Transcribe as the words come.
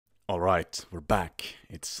Alright, we're back.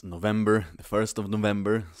 It's November, the 1st of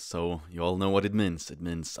November, so you all know what it means. It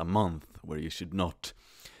means a month where you should not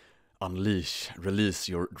release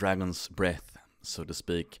your dragon's breath, so to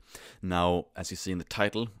speak. Now, as you see in the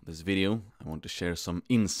title of this video, I want to share some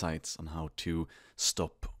insights on how to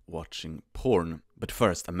stop watching porn. But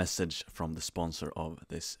first, a message from the sponsor of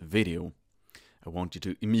this video. I want you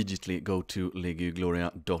to immediately go to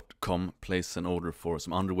legiogloria.com, place an order for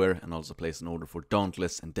some underwear, and also place an order for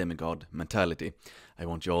Dauntless and Demigod Mentality. I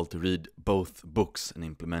want you all to read both books and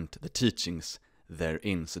implement the teachings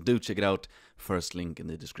therein. So do check it out. First link in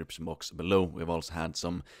the description box below. We've also had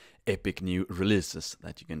some epic new releases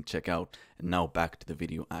that you can check out. And now back to the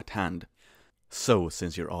video at hand. So,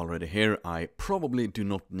 since you're already here, I probably do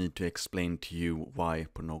not need to explain to you why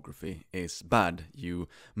pornography is bad. You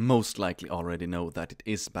most likely already know that it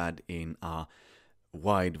is bad in a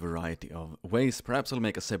wide variety of ways. Perhaps I'll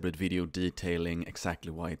make a separate video detailing exactly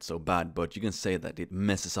why it's so bad, but you can say that it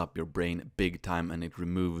messes up your brain big time and it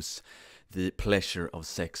removes the pleasure of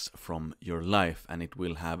sex from your life, and it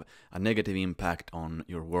will have a negative impact on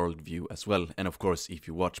your worldview as well. And of course, if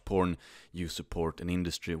you watch porn, you support an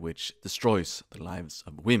industry which destroys the lives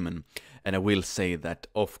of women. And I will say that,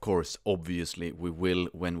 of course, obviously, we will,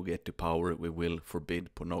 when we get to power, we will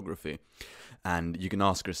forbid pornography. And you can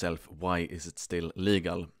ask yourself, why is it still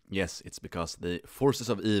legal? Yes, it's because the forces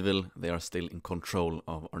of evil, they are still in control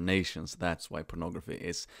of our nations. That's why pornography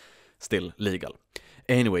is still legal.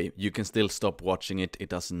 Anyway, you can still stop watching it. It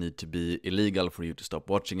doesn't need to be illegal for you to stop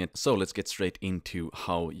watching it. So let's get straight into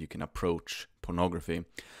how you can approach pornography.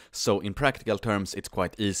 So in practical terms, it's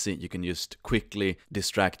quite easy. You can just quickly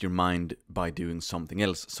distract your mind by doing something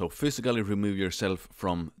else. So physically remove yourself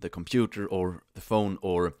from the computer or the phone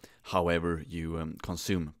or however you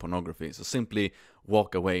consume pornography. So simply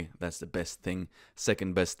walk away. That's the best thing.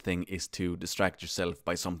 Second best thing is to distract yourself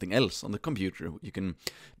by something else on the computer. You can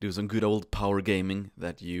do some good old power gaming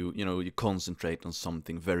that you concentrate on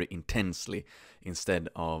something very intensely instead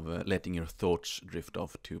of letting your thoughts drift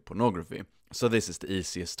off to pornography. So this is the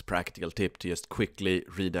easiest practical tip, to just quickly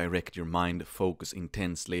redirect your mind, focus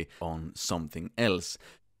intensely on something else.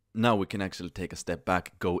 Now we can actually take a step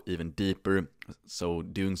back, go even deeper. So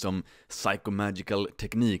doing some psychomagical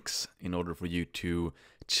techniques in order for you to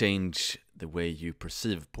change the way you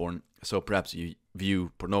perceive porn. So perhaps you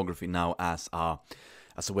view pornography now as a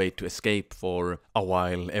way to escape for a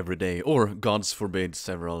while every day, or gods forbid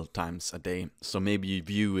several times a day. So maybe you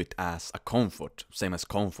view it as a comfort, same as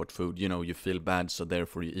comfort food. You feel bad, so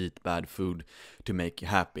therefore you eat bad food to make you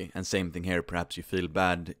happy. And same thing here, perhaps you feel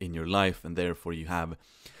bad in your life and therefore you have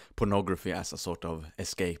pornography as a sort of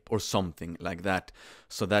escape or something like that.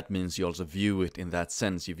 So that means you also view it in that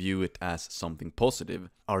sense. You view it as something positive.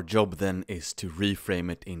 Our job then is to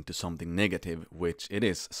reframe it into something negative, which it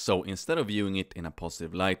is. So instead of viewing it in a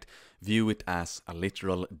positive light, view it as a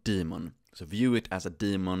literal demon. So view it as a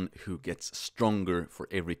demon who gets stronger for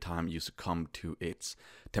every time you succumb to its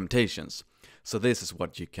temptations. So this is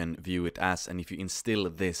what you can view it as, and if you instill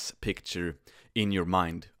this picture in your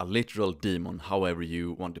mind, a literal demon, however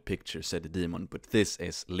you want to picture said demon, but this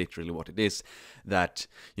is literally what it is, that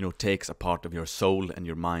takes a part of your soul and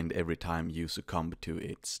your mind every time you succumb to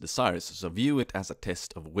its desires. So view it as a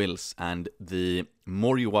test of wills, and the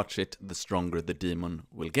more you watch it, the stronger the demon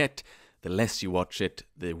will get. The less you watch it,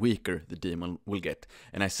 the weaker the demon will get.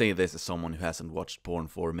 And I say this as someone who hasn't watched porn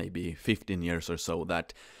for maybe 15 years or so,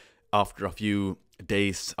 that after a few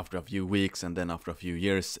days, after a few weeks, and then after a few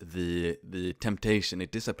years, the temptation,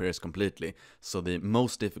 it disappears completely. So the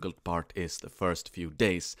most difficult part is the first few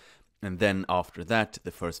days. And then after that,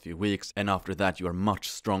 the first few weeks, and after that you are much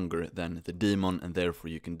stronger than the demon, and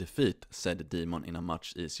therefore you can defeat said demon in a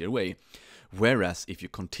much easier way. Whereas if you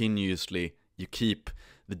continuously keep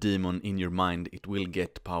the demon in your mind, it will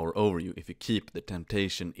get power over you. If you keep the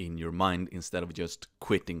temptation in your mind instead of just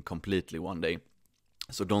quitting completely one day.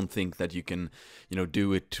 So don't think that you can,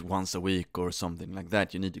 do it once a week or something like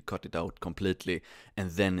that. You need to cut it out completely,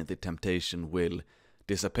 and then the temptation will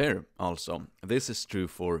disappear also. This is true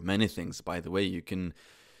for many things, by the way. You can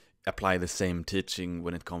apply the same teaching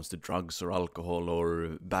when it comes to drugs or alcohol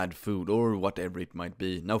or bad food or whatever it might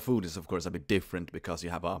be. Now food is of course a bit different because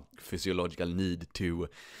you have a physiological need to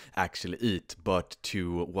actually eat, but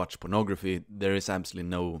to watch pornography, there is absolutely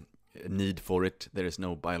no need for it. There is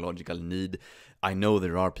no biological need. I know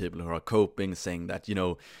there are people who are coping, saying that,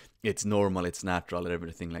 it's normal, it's natural, and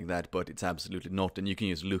everything like that, but it's absolutely not. And you can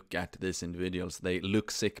just look at these individuals. They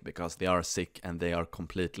look sick because they are sick, and they are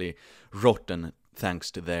completely rotten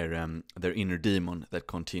thanks to their inner demon that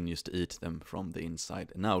continues to eat them from the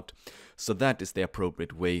inside and out. So that is the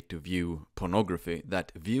appropriate way to view pornography,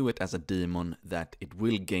 that view it as a demon, that it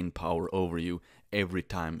will gain power over you every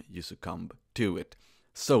time you succumb to it.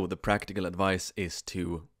 So the practical advice is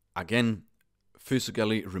to, again,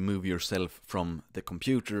 physically remove yourself from the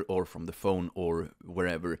computer or from the phone or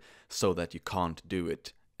wherever so that you can't do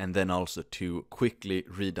it. And then also to quickly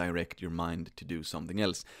redirect your mind to do something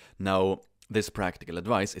else. Now, this practical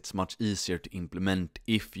advice, it's much easier to implement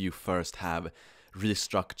if you first have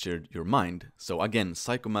restructured your mind. So again,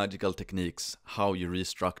 psychomagical techniques, how you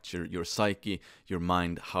restructure your psyche, your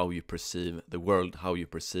mind, how you perceive the world, how you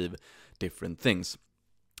perceive different things.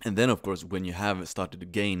 And then of course, when you have started to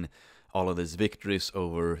gain all of these victories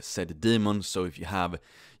over said demons, so if you have,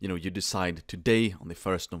 you decide today on the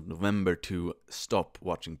 1st of November to stop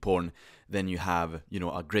watching porn, then you have,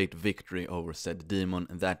 a great victory over said demon,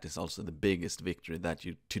 and that is also the biggest victory, that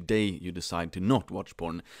today you decide to not watch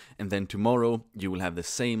porn, and then tomorrow you will have the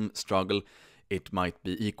same struggle. It might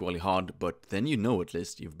be equally hard, but then at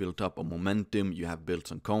least you've built up a momentum, you have built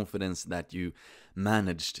some confidence that you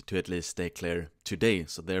managed to at least stay clear today.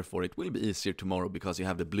 So therefore it will be easier tomorrow because you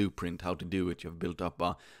have the blueprint how to do it. You've built up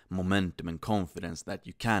a momentum and confidence that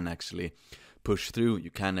you can actually push through,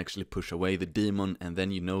 you can actually push away the demon, and then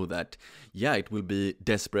that, it will be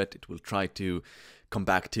desperate, it will try to come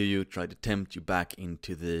back to you, try to tempt you back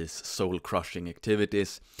into these soul-crushing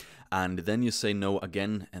activities. And then you say no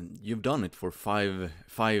again, and you've done it for five,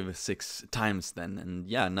 6 times then.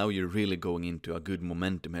 And now you're really going into a good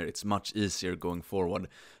momentum here. It's much easier going forward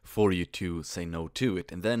for you to say no to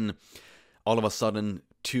it. And then all of a sudden,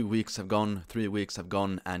 2 weeks have gone, 3 weeks have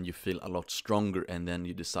gone, and you feel a lot stronger. And then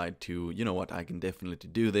you decide to, I can definitely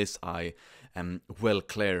do this. I am well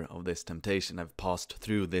clear of this temptation. I've passed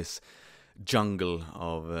through this jungle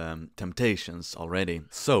of temptations already.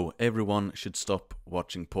 So everyone should stop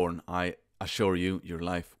watching porn. I assure you, your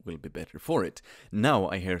life will be better for it. Now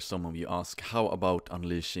I hear some of you ask, how about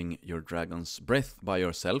unleashing your dragon's breath by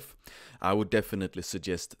yourself? I would definitely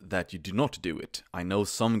suggest that you do not do it. I know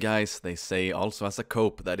some guys, they say also as a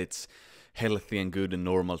cope that it's healthy and good and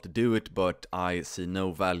normal to do it, but I see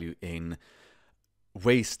no value in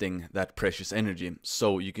wasting that precious energy.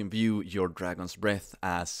 So you can view your dragon's breath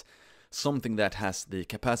as something that has the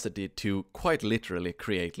capacity to quite literally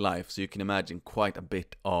create life. So you can imagine quite a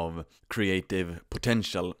bit of creative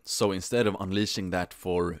potential. So instead of unleashing that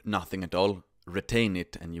for nothing at all, retain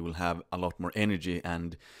it, and you will have a lot more energy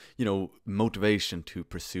and, motivation to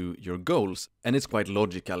pursue your goals. And it's quite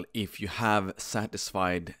logical. If you have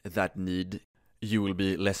satisfied that need, you will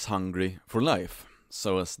be less hungry for life.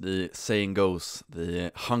 So as the saying goes,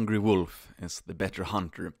 the hungry wolf is the better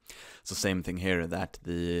hunter. So same thing here, that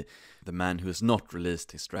the man who has not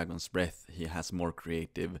released his dragon's breath, he has more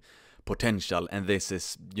creative potential. And this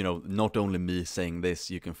is, not only me saying this,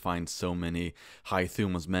 you can find so many high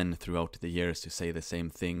thumos men throughout the years who say the same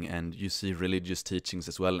thing, and you see religious teachings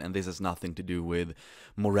as well. And this has nothing to do with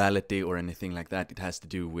morality or anything like that. It has to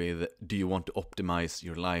do with, do you want to optimize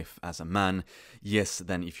your life as a man? Yes,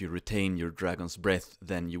 then if you retain your dragon's breath,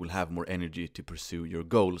 then you will have more energy to pursue your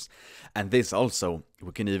goals. And this also,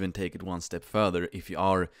 we can even take it one step further. If you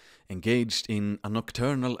are engaged in a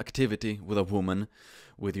nocturnal activity with a woman,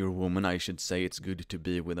 with your woman, I should say, it's good to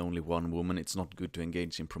be with only one woman. It's not good to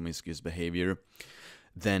engage in promiscuous behavior.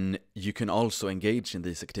 Then you can also engage in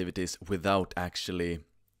these activities without actually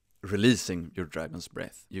releasing your dragon's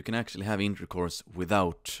breath. You can actually have intercourse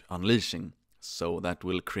without unleashing. So that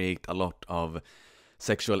will create a lot of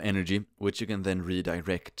sexual energy, which you can then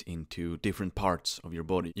redirect into different parts of your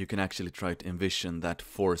body. You can actually try to envision that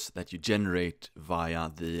force that you generate via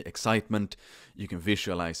the excitement. You can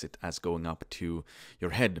visualize it as going up to your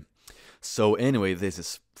head. So anyway, this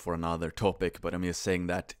is for another topic, but I'm just saying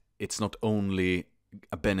that it's not only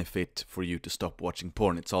a benefit for you to stop watching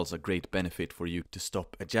porn, it's also a great benefit for you to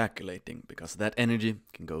stop ejaculating, because that energy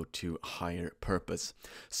can go to a higher purpose.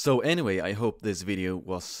 So anyway, I hope this video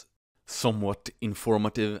was somewhat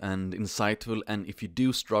informative and insightful, and if you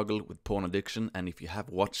do struggle with porn addiction, and if you have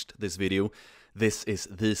watched this video, this is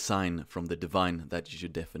the sign from the divine that you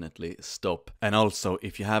should definitely stop. And also,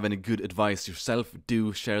 if you have any good advice yourself,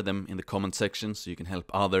 do share them in the comment section so you can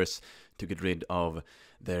help others to get rid of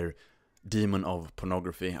their demon of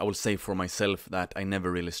pornography. I will say for myself that I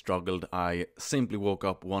never really struggled. I simply woke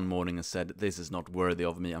up one morning and said, this is not worthy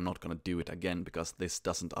of me, I'm not gonna do it again because this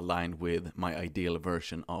doesn't align with my ideal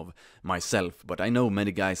version of myself. But I know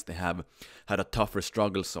many guys, they have had a tougher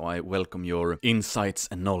struggle, so I welcome your insights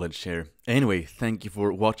and knowledge here. Anyway, thank you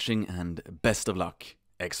for watching and best of luck.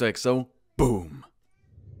 XOXO, boom!